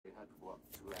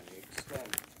to any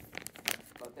extent,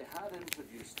 but they had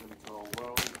introduced them to a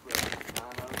world where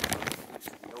manners were at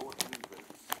least no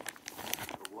hindrance,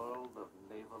 the world of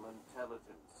naval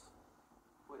intelligence,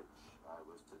 which I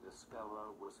was to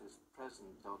discover was his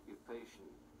present occupation.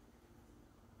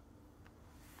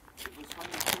 It was when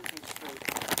he took me straight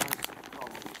from the House of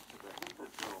Commons to the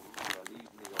Hippodrome for an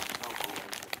evening of novel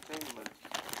entertainment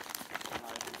that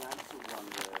I began to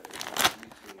wonder if that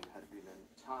meeting had been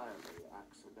entirely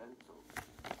accidental.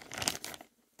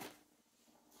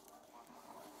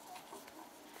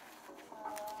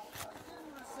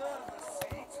 Reserve a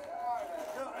seat.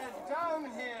 Down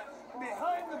here,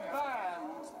 behind the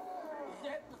band, you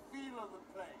get the feel of the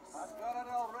place. I've got it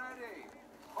already.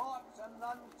 Hot and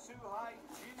none too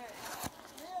hygienic.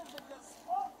 Here's a good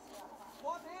spot.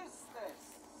 What is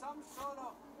this? Some sort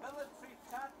of military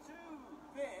tattoo?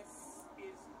 This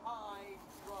is high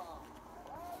drum.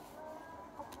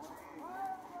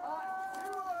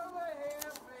 Two over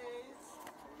here, please.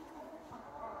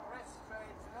 Rest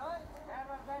straight tonight.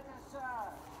 Never better,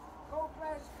 sir. God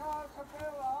bless Carl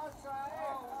Cabrillo, sir.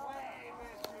 Away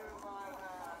with you, my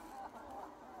man.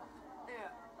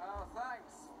 Here. Oh,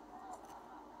 thanks.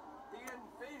 The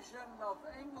invasion of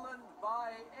England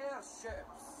by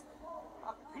airships.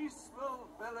 A peaceful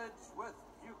village with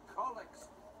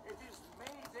bucolics. It is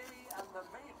May Day and the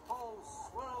maypole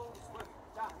swirls with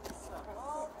dancers.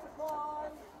 Oh,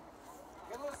 boy.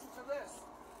 You listen to this.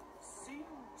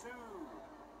 Scene 2.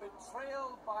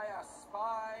 Betrayal by a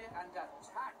spy and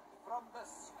attack from the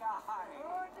sky.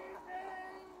 Good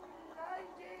evening,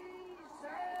 ladies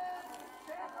and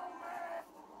gentlemen.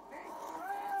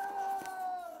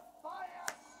 Betrayal by a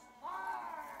spy.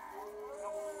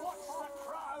 Watch the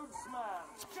crowds, man.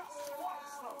 Just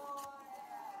watch them.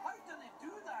 How do they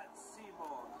do that,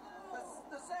 Seymour?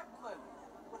 The Zeppelin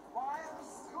with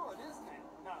wires? Good, isn't it?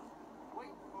 Now,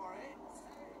 wait for it.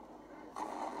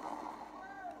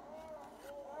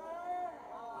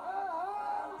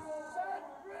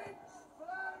 Sandbridge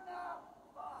blown up.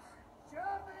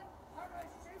 German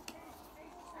parachutists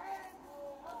descend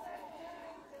on their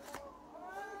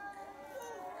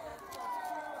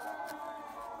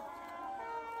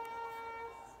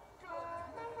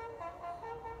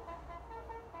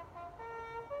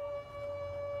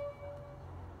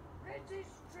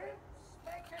British troops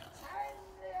make a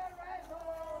timely arrival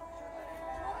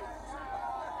to the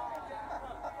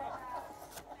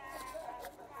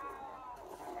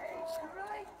A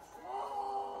great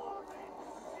war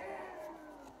ensues.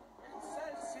 It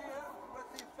says here,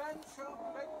 with eventual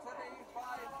victory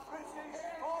by British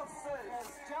forces.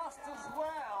 It's just as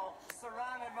well,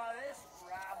 surrounded by this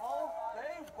rabble.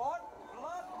 They want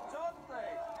blood, don't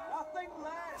they? Nothing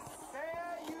less.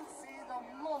 There you see the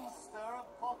monster of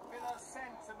popular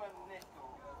sentiment,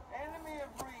 Nickel. Enemy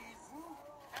of reason,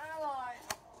 ally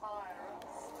of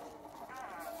tyrants,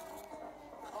 and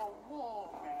a war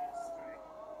ministry.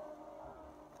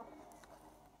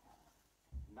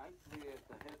 Nightly at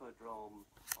the Hippodrome,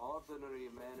 ordinary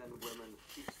men and women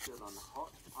feasted on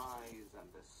hot pies and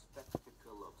the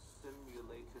spectacle of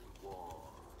simulated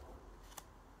war.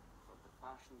 But the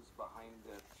passions behind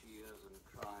their cheers and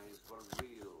cries were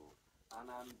real,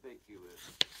 unambiguous,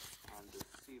 and as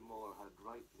Seymour had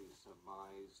rightly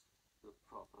surmised, the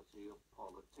property of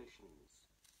politicians.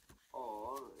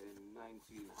 Or, in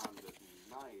 1909,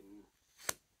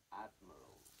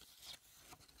 admirals.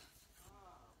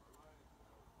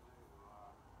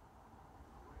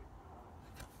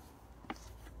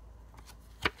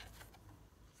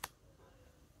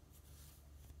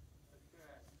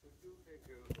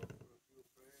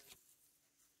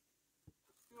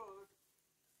 Steward,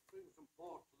 bring some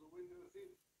port to the window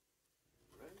seat.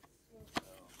 Rear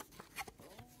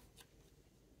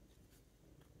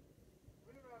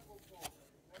Admiral Baldwin,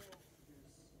 may I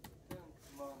introduce Lieutenant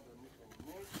Commander Nickel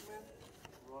Naismith,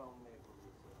 Royal Naval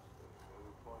Reserve.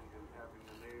 No point in having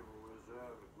a naval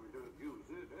reserve if we don't use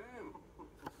it, eh?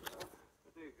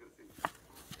 Take a seat.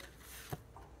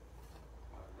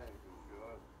 Thank you,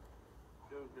 Steward.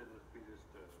 Don't let us be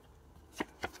disturbed.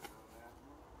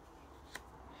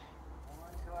 Am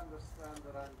I to understand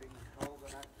that I'm being called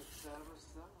an active service,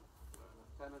 sir?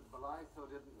 Lieutenant Belitho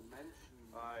didn't mention...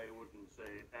 I wouldn't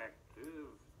say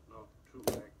active, not too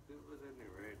active at any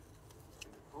rate.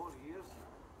 In 4 years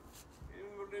now.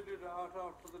 Invalided out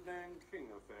after the Dang King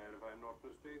affair, if I'm not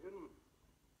mistaken.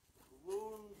 The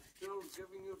wound still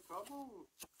giving you trouble?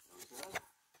 No, sir. A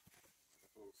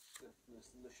little stiffness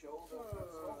in the shoulder,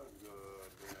 that's all.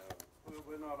 Good, yeah. Well,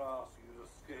 we're not asking you to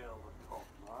scale the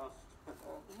topmast.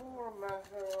 More a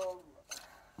matter of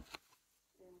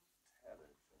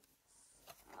intelligence.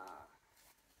 Ah,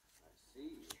 I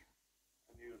see.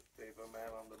 A newspaper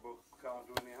man on the book can't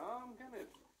do any harm, can it?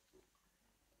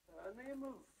 Name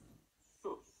of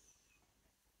Sus.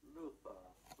 Luther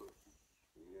Sus.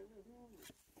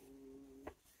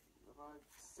 About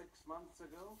 6 months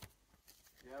ago,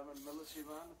 German military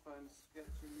man found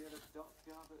sketching near a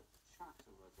dockyard at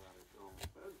Chatham, as I recall.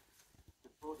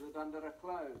 Reported under a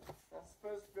cloud. I'm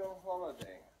supposed to be on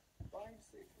holiday.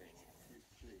 Bicycling, if you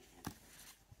please.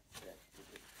 That's a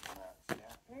bit nuts,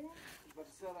 yapping. But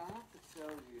sir, I have to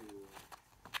tell you,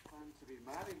 I plan to be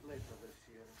married later this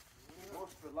year. I'm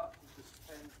most reluctant to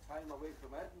spend time away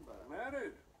from Edinburgh.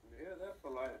 Married? Yeah, that's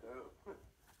polite, oh.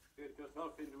 Get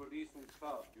yourself into a decent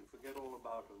club, you forget all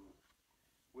about them.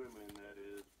 Women, that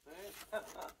is. Eh?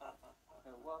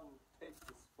 One takes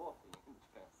a sporting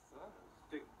interest, sir.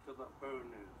 Stick to the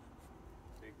ponies.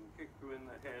 They can kick you in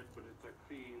the head, but it's a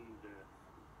clean death.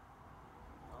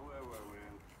 Now, where were we?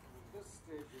 At this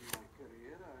stage in my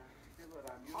career, I feel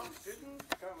that I'm You didn't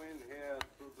come in here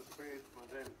through the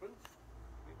tradesman's entrance.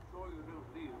 Make sure you don't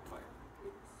leave by it.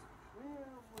 It's clear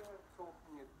we're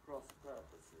talking at cross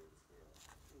purposes here.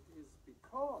 It is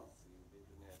because you live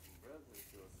in Edinburgh that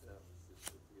your services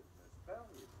would be of most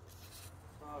value to us.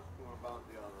 Ask him about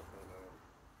the other fellow.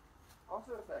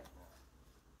 Otto Beckner.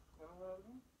 Ever heard of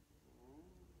him?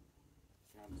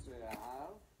 Can't say I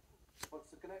have. What's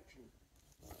the connection?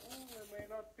 Well, there may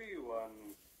not be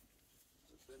one.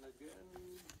 But then again,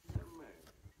 there may.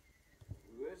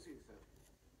 Who is he, sir?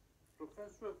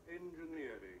 Professor of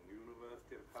Engineering,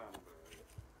 University of Hamburg.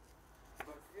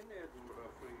 But in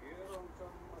Edinburgh for a year on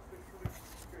some official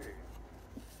exchange.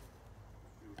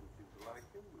 Students seem to like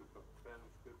him. We've got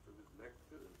transcripts of his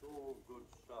lectures. All good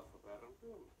stuff,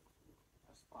 apparently.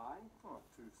 A spy? Not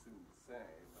too soon to say,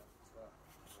 but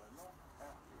we're not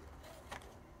happy about it.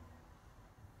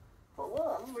 For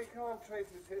one, we can't trace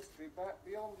his history back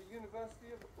beyond the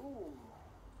University of Ulm.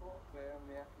 Taught there in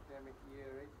the academic year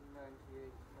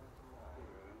 1898-99.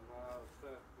 And now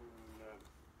certain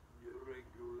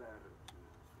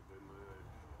irregularities have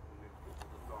emerged connected to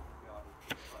the dockyard of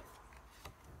the site.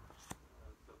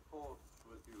 The port's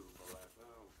with you, the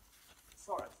latter.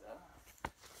 Sorry, sir.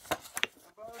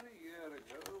 About a year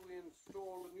ago, we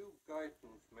installed a new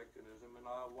guidance mechanism in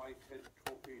our Whitehead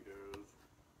torpedoes.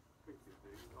 Tricky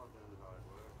thing, God knows how it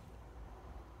works.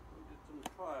 We did some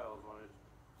trials on it,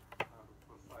 out of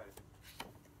precise.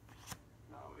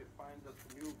 Now we find that the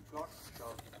new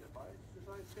Gottschalk device is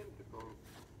identical.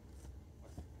 A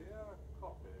clear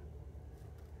copy.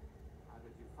 How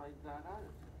did you find that out?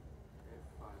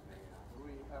 If I may ask.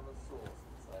 We have a source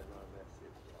inside one of their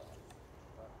shipyards.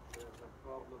 But there's a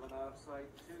problem on our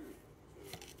side too.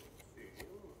 See,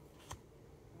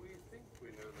 we think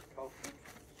we know the culprit.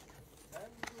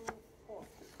 Andrew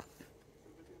Porter,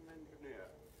 civilian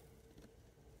engineer.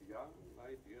 Young,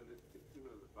 idealistic, you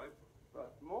know the type.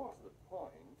 But more to the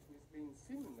point, he's been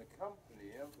seen in the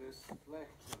company of This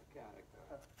Flechter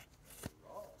character.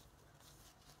 Wrong.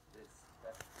 This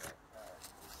Beckner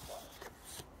character's wife.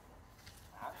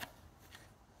 Ah,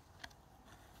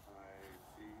 I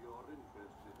see you're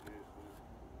interested, Jason.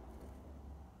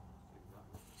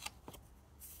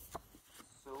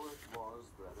 So it was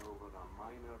that over a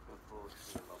minor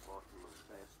proportion of a bottle of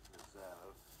best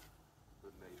reserve,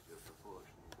 the major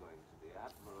proportion going to the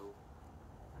Admiral,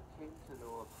 I came to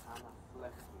know of Hannah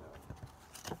Flechter,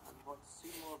 and what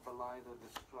Seymour Belither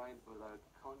described without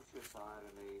conscious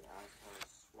irony as her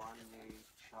soigné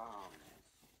charms.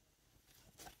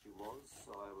 She was,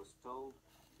 so I was told,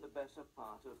 the better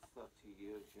part of 30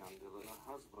 years younger than her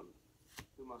husband,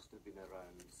 who must have been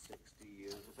around 60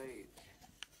 years of age.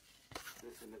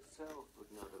 This in itself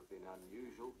would not have been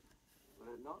unusual,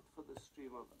 were it not for the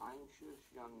stream of anxious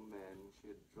young men she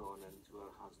had drawn into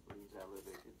her husband's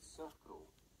elevated circle.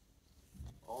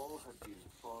 All had been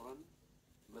foreign,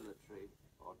 military,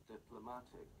 or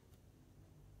diplomatic.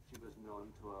 She was known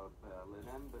to our Berlin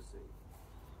embassy.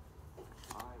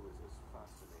 I was as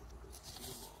fascinated as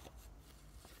Seymour.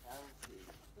 and he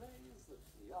plays the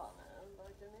piano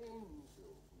like an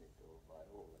angel, Nickel, by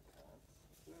all accounts.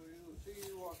 So you see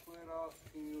what we're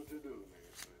asking you to do,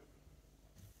 Nathan.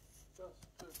 Just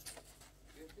to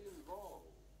get involved.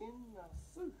 In a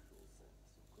social sense,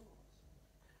 of course.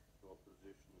 Your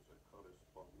position as a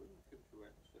correspondent gives you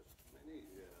access to many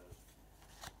years.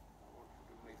 I want you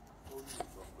to make full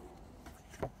use of them.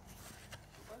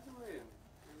 By the way,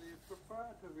 the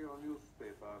proprietor of your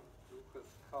newspaper, Lucas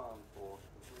Carnforth,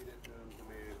 has made it known to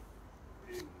me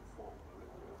informally,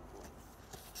 of course.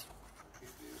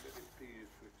 He'd be very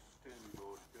pleased to extend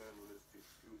your journalistic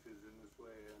duties in this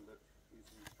way, and that he's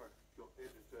instructed your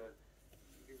editor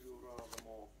to give you rather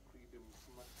more freedom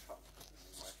from a cut than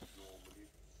you might normally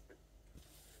expect.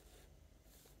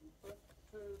 But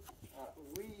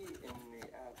We in the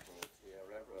Admiralty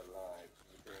are ever alive to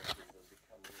the dangers of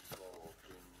becoming involved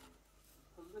in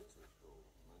political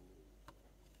maneuvers,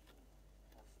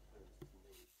 as opposed to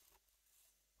me.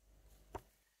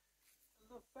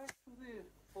 The fact of the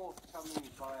forthcoming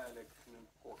by-election in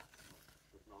Portsmouth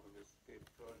should not have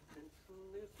escaped your attention,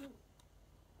 is it?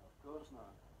 Of course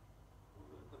not.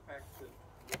 The fact that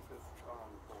Lucas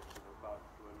Carnforth is about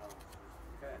to announce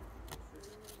his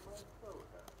candidacy might well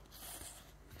have.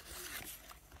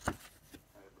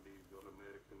 I believe your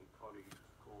American colleagues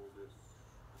call this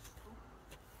a scoop.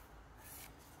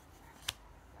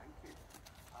 Thank you.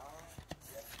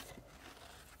 Yes, sir.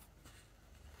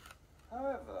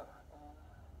 However,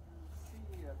 you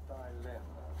see a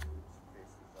dilemma which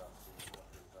places us in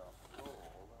what is, after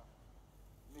all, a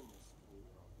ministry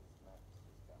of His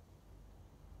Majesty's government.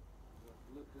 But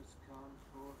Lucas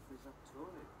Carnforth is a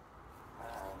Tory.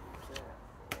 And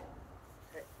therefore,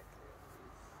 technically at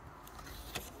least,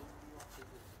 in the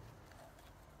opposition.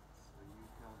 So you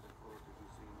can't afford to be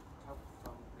seen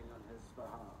tub-thumping on his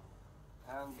behalf.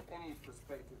 And any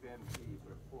prospective MP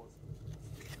for Portsmouth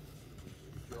constituency would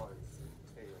rejoice in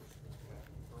tales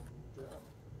from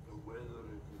Germany. Whether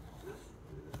it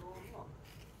existed or not.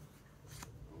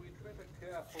 We tread a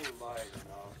careful line in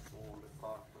our small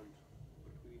department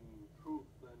between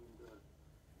truth and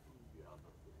the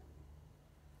other thing.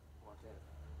 Whatever.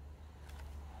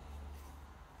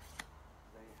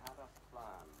 They had a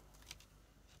plan.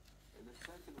 In the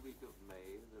second week of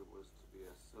May, there was to be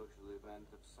a social event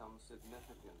of some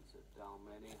significance at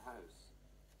Dalmeny House,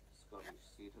 Scottish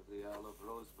seat of the Earl of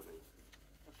Rosebery,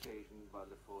 occasioned by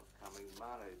the forthcoming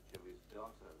marriage of his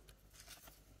daughter.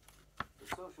 The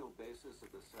social basis of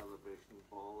the celebration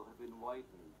ball had been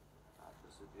widened, at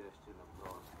the suggestion of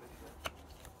Lord Bishop,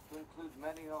 to include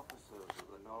many officers of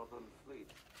the Northern Fleet,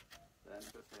 then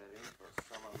preparing for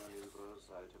summer manoeuvres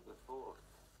out of the fort,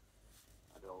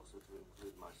 and also to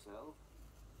include myself,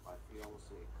 my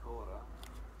fiancée Cora,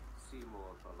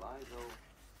 Seymour Baligo,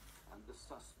 and the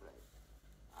suspect,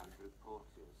 Andrew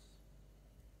Porteous.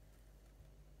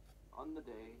 On the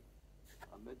day,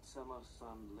 a midsummer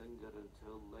sun lingered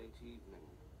until late evening,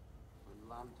 when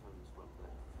lanterns were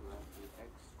lit throughout the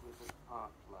exquisite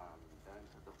parkland down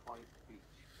to the white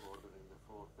beach bordering the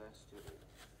Forth estuary.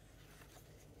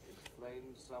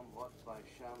 Inflamed somewhat by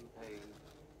champagne,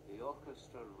 the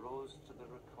orchestra rose to the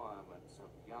requirements of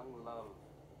young love,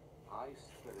 high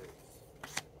spirits,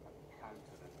 and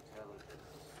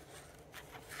counterintelligence.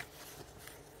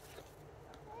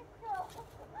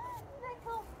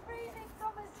 Nickel, free me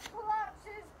from his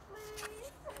clutches,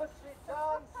 please. She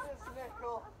dances,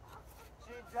 Nickel.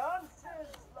 She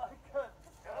dances like a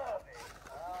derby.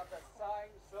 The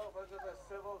sighing silvers of the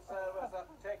civil service are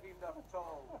taking their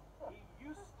toll. He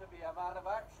used to be a man of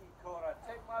action, Cora.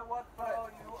 Take my word for Oh,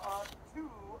 it. you are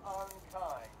too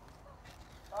unkind.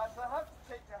 I shall have to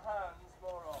take your hands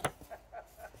more often.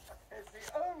 It's the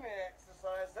only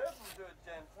exercise open to a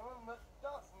gentleman that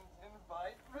doesn't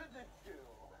invite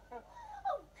ridicule.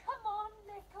 Oh, come on,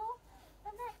 Nickel.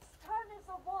 The next turn is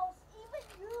a waltz. Even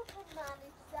you can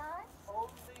manage that.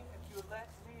 Only if you let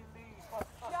me leave.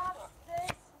 Just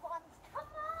this once. Come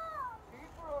on.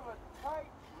 Keep her on a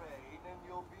tight rein and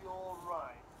you'll be all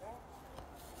right.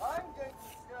 I'm going to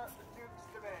skirt the Duke's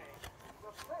domain.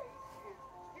 The place is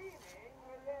teeming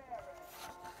with air.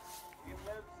 He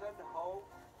lives in hope.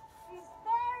 He's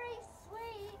very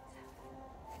sweet.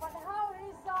 But how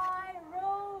his eye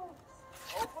roves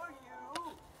Over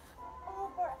you.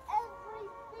 over every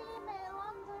female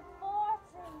under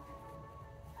 40.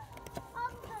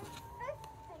 Under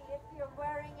 50 if you're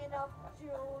wearing enough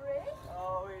jewelry.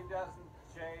 Oh, he doesn't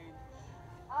change.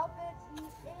 I'll bet he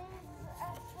is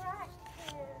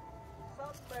attractive.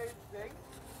 Some may think.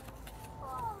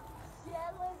 Oh,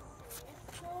 jealousy is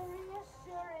so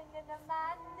reassuring in a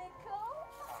man, Nickel.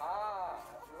 Ah,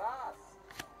 at last.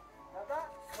 Now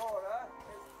that, Cora,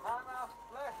 is Hannah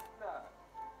Fleshner.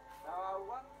 Now I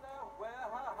wonder where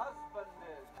her husband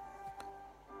is.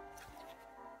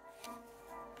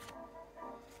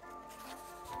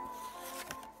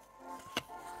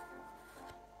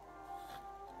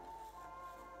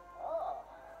 Ah,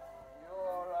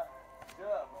 you're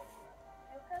German.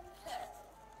 You can tell.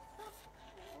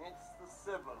 It's the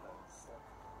sibilants.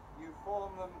 You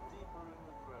form them deeper in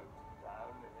the throat, down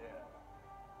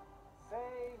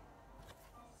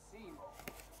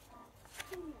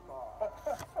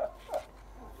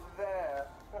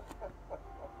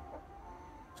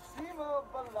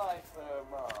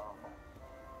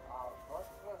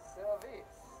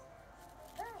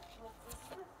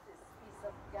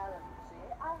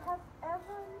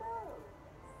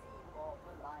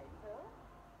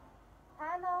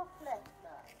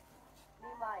Fleckner, me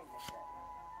meinete.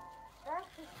 That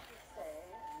is to say,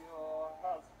 Your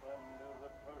husband is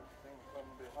approaching from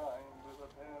behind with a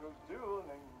pair of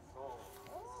dueling swords.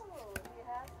 oh, he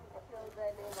hasn't killed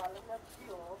anyone in a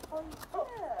duel for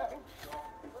years. Thank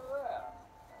God for that.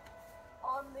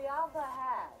 On the other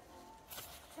hand,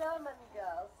 German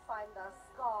girls find a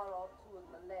scar or two in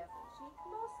the left cheek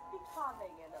most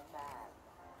becoming in a man.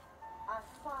 A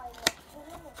sign of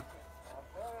virility. A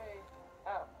very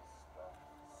abstract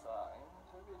sign,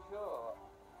 to be sure.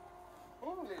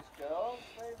 English girls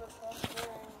favor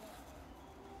something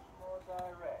more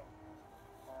direct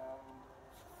and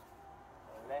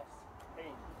less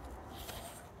painful.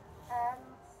 And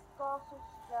Scottish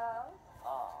girls?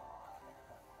 Ah.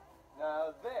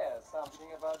 Now there's something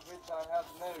about which I have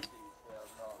no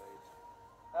detailed knowledge.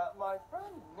 My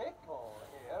friend Nickel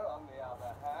here, on the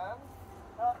other hand.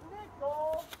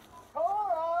 Nickel!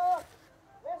 Cora!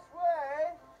 This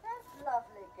way! That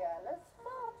lovely girl is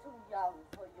far too young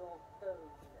for your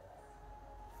boldness.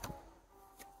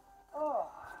 Oh.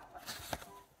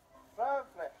 Frau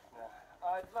Fleckner,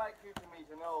 I'd like you to meet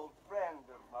an old friend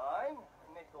of mine,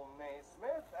 Nickel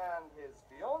Naismith, and his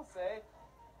fiancée,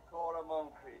 Cora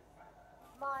Moncrief.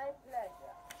 My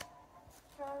pleasure.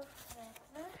 Frau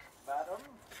Fleckner? Madam,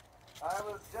 I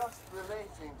was just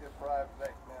relating to Frau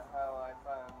Fleckner how I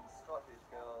found Scottish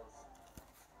girls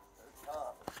so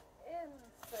charming. In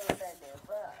so many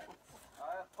words.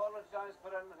 I apologize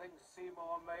for anything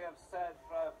Seymour may have said,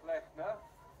 Frau Fleckner.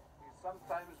 He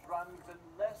sometimes runs in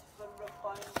less than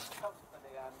refined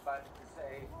company, I'm bound to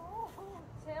say. Oh,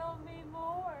 tell me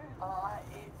more.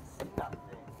 It's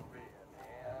nothing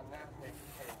really, an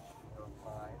application of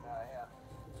mine. I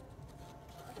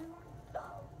do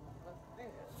love the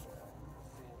theatre,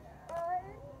 see.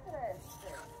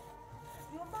 Interesting.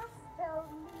 You must tell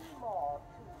me more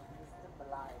too, Mr.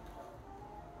 Blinder.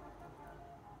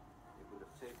 It would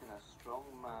have taken a strong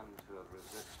man to have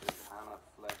resisted Hannah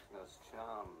Fleckner's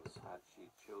charms had she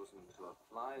chosen to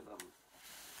apply them,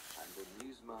 and in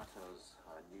these matters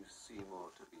I knew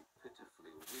Seymour to be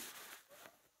pitifully weak.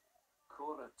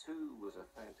 Cora, too, was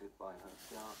affected by her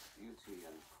dark beauty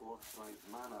and forthright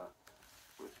manner,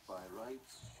 which by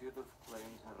rights should have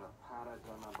claimed her a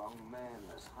paragon among men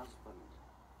as husband.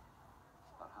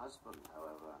 Her husband,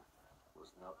 however,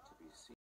 was not to be seen.